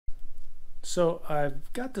So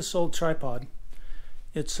I've got this old tripod.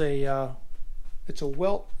 It's a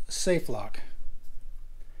Welt Safelock,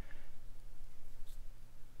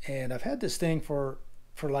 and I've had this thing for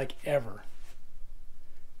like ever.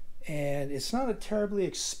 And it's not a terribly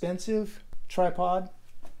expensive tripod,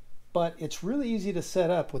 but it's really easy to set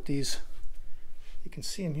up with these. You can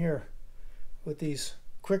see them here with these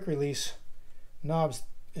quick release knobs.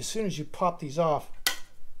 As soon as you pop these off,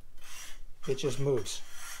 it just moves.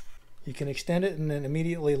 You can extend it and then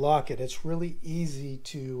immediately lock it. It's really easy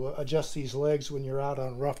to adjust these legs when you're out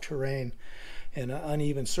on rough terrain and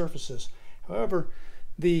uneven surfaces. However,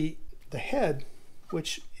 the head,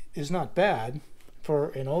 which is not bad for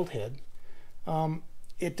an old head,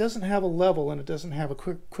 it doesn't have a level and it doesn't have a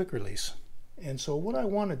quick release. And so what I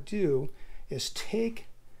want to do is take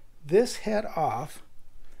this head off,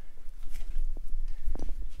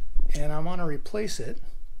 and I want to replace it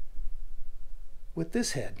with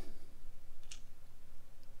this head.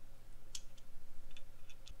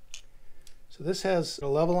 So this has a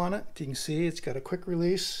level on it. You can see it's got a quick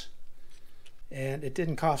release, and it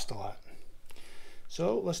didn't cost a lot.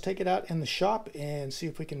 So let's take it out in the shop and see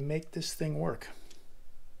if we can make this thing work.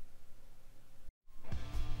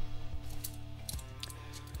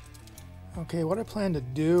 Okay, what I plan to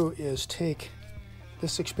do is take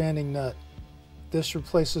this expanding nut. This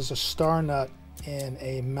replaces a star nut in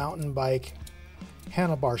a mountain bike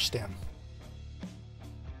handlebar stem.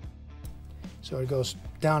 So it goes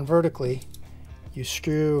down vertically. You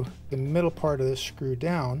screw the middle part of this screw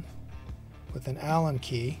down with an Allen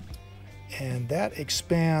key, and that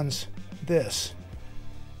expands this.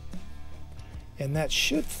 And that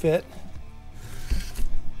should fit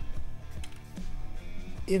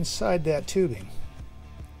inside that tubing.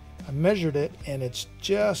 I measured it and it's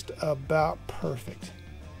just about perfect.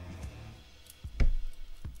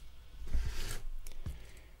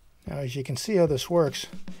 Now, as you can see how this works,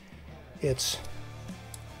 it's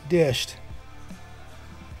dished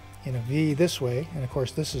in a V this way, and of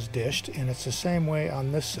course this is dished, and it's the same way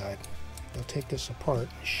on this side. I'll take this apart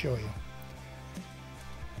and show you.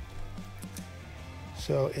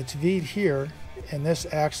 So it's V'd here, and this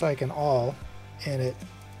acts like an awl, and it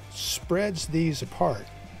spreads these apart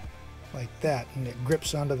like that, and it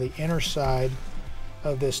grips onto the inner side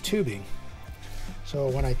of this tubing. So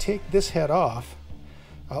when I take this head off,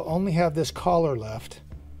 I'll only have this collar left,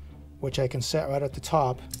 which I can set right at the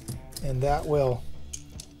top, and that will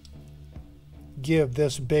give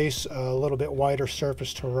this base a little bit wider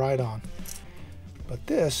surface to ride on. But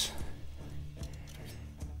this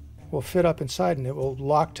will fit up inside, and it will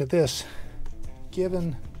lock to this,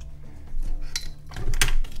 given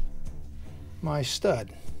my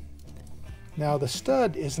stud. Now the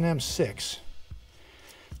stud is an M6.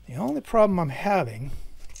 The only problem I'm having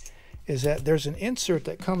is that there's an insert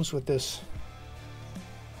that comes with this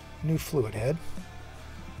new fluid head,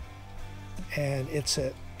 and it's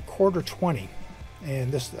at 1/4-20,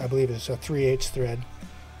 and this, I believe, is a 3/8 thread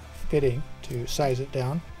fitting to size it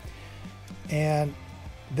down, and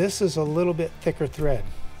this is a little bit thicker thread.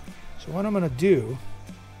 So what I'm going to do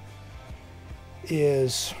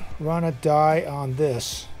is run a die on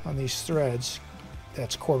this, on these threads,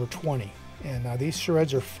 that's 1/4-20. And now these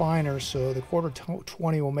threads are finer, so the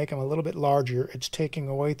 1/4-20 will make them a little bit larger. It's taking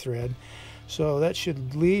away thread, so that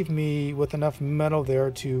should leave me with enough metal there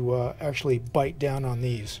to actually bite down on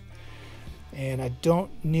these. And I don't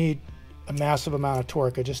need a massive amount of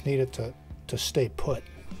torque, I just need it to stay put.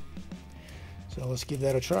 So let's give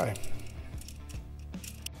that a try.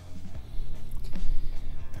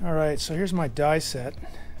 Alright, so here's my die set,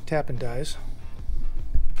 tapping dies,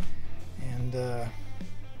 and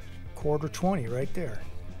 1/4-20 right there.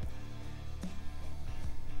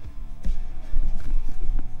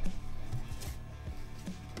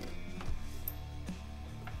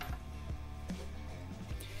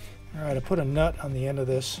 Alright, I put a nut on the end of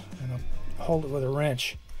this, and I'll hold it with a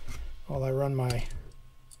wrench while I run my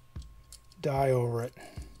die over it.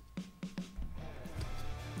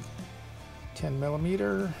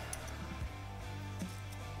 10mm.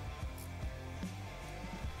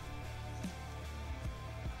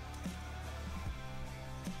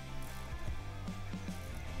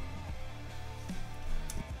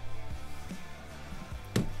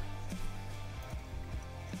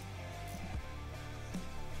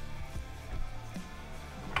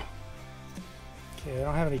 Okay, I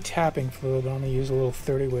don't have any tapping fluid, but I'm going to use a little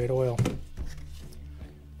 30 weight oil.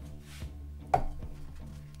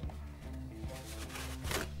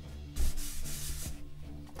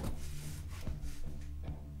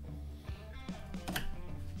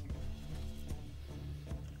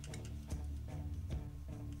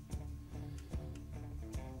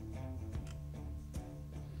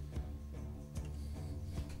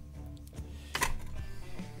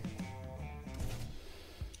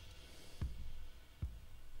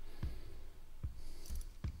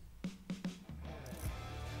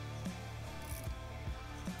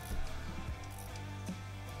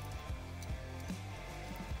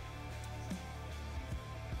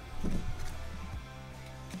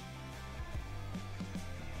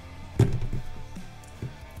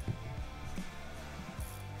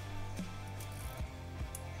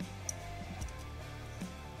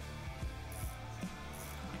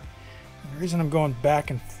 reason I'm going back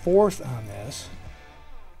and forth on this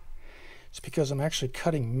is because I'm actually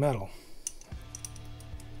cutting metal.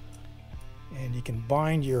 And you can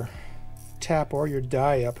bind your tap or your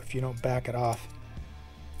die up if you don't back it off,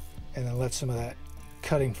 and then let some of that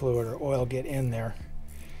cutting fluid or oil get in there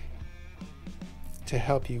to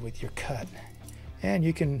help you with your cut. And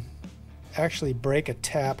you can actually break a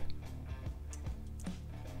tap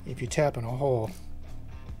if you tap in a hole,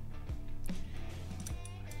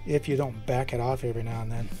 if you don't back it off every now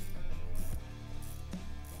and then.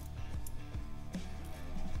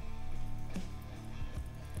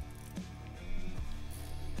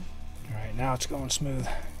 Alright, now it's going smooth.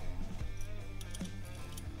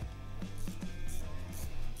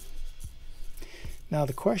 Now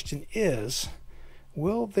the question is,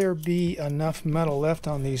 will there be enough metal left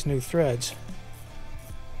on these new threads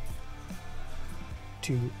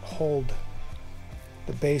to hold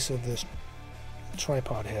the base of this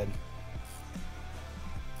tripod head?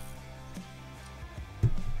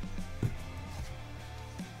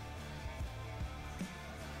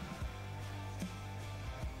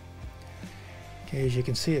 Okay, as you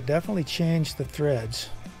can see, it definitely changed the threads.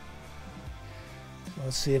 So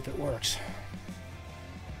let's see if it works.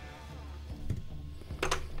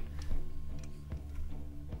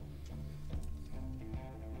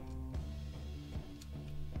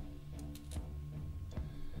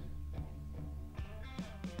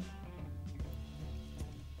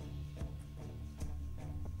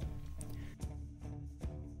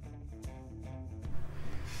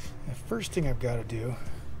 The first thing I've got to do,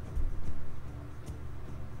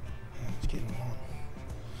 it's getting warm.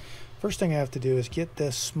 First thing I have to do is get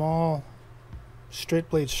this small straight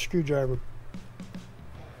blade screwdriver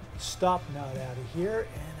stop nut out of here,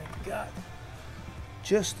 and I've got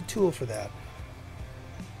just the tool for that.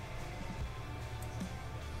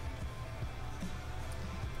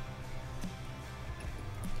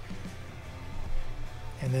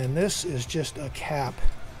 And then this is just a cap.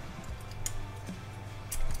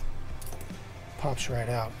 Pops right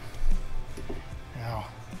out.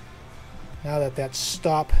 Now that that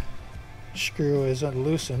stop screw is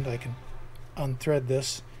unloosened, I can unthread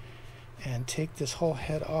this and take this whole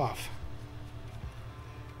head off.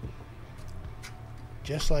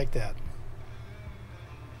 Just like that.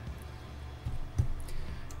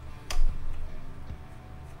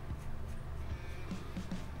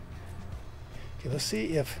 Okay, let's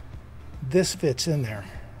see if this fits in there.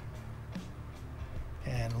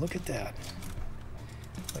 And look at that.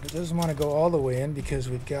 But it doesn't want to go all the way in because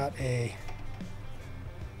we've got a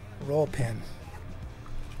roll pin.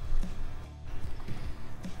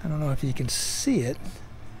 I don't know if you can see it,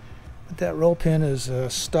 but that roll pin is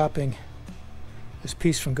stopping this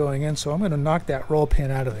piece from going in, so I'm going to knock that roll pin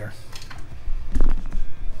out of there.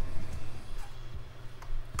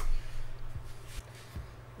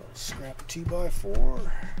 Little scrap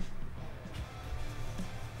 2x4.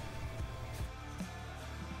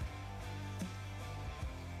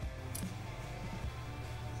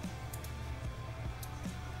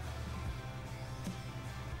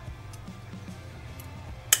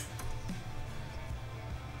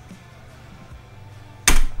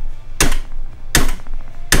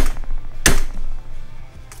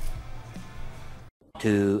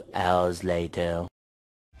 Two hours later.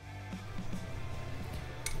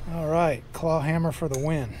 All right, claw hammer for the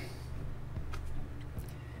win.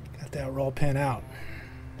 Got that roll pin out.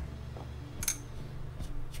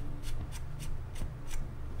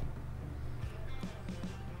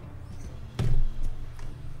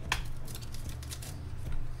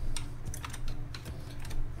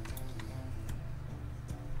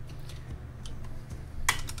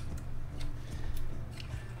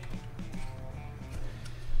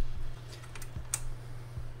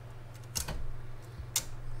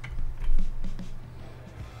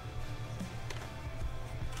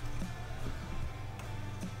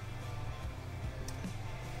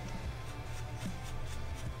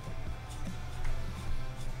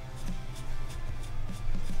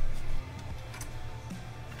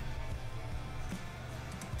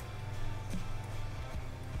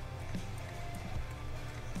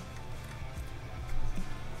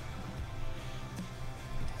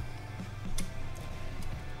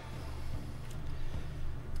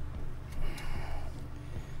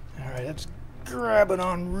 It's grabbing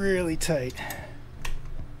on really tight.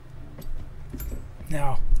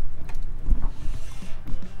 Now,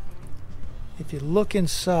 if you look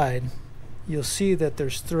inside, you'll see that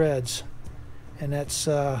there's threads, and that's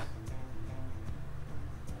that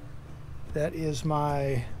is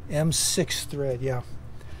my M6 thread, yeah,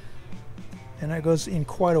 and that goes in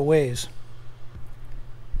quite a ways.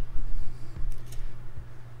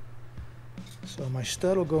 So my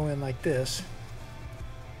stud will go in like this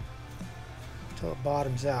until it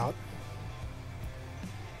bottoms out.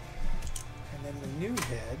 And then the new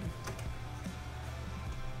head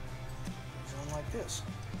goes on like this.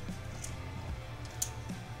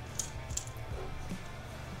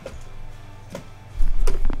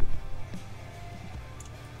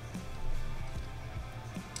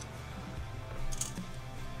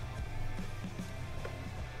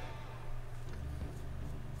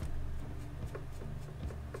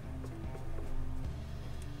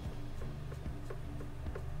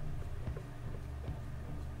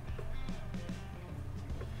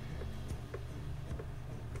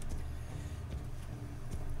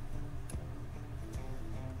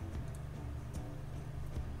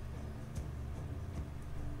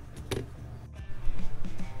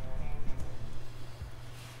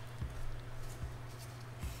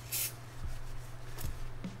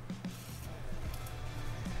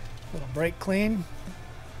 Little brake clean.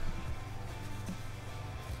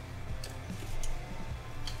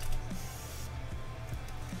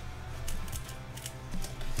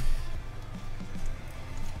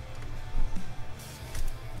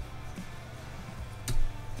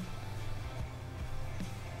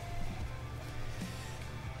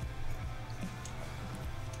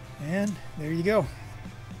 And there you go.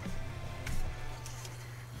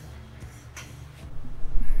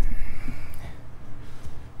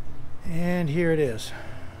 And here it is.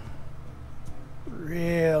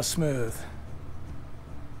 Real smooth.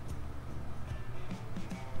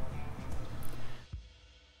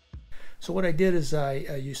 So what I did is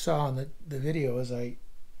you saw in the video is I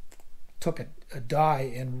took a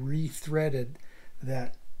die and re-threaded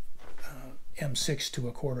that M6 to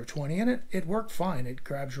a 1/4 20, and it worked fine. It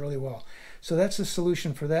grabs really well. So that's the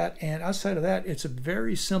solution for that. And outside of that, it's a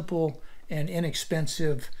very simple and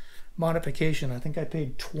inexpensive modification. I think I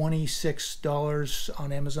paid $26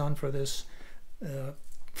 on Amazon for this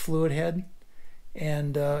fluid head,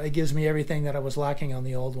 and it gives me everything that I was lacking on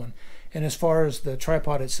the old one. And as far as the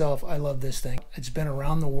tripod itself, I love this thing. It's been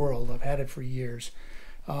around the world. I've had it for years.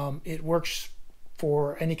 It works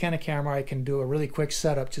for any kind of camera. I can do a really quick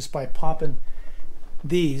setup just by popping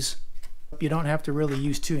these. You don't have to really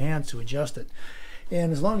use two hands to adjust it.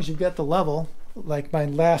 And as long as you've got the level, like my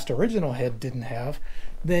last original head didn't have,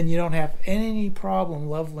 then you don't have any problem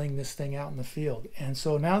leveling this thing out in the field. And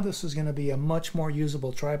so now this is going to be a much more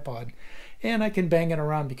usable tripod, and I can bang it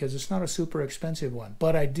around because it's not a super expensive one,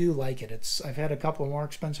 but I do like it. I've had a couple more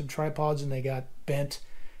expensive tripods and they got bent.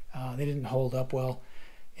 They didn't hold up well,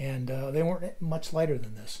 and they weren't much lighter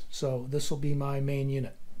than this. So this will be my main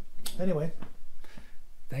unit. Anyway,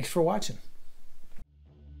 thanks for watching.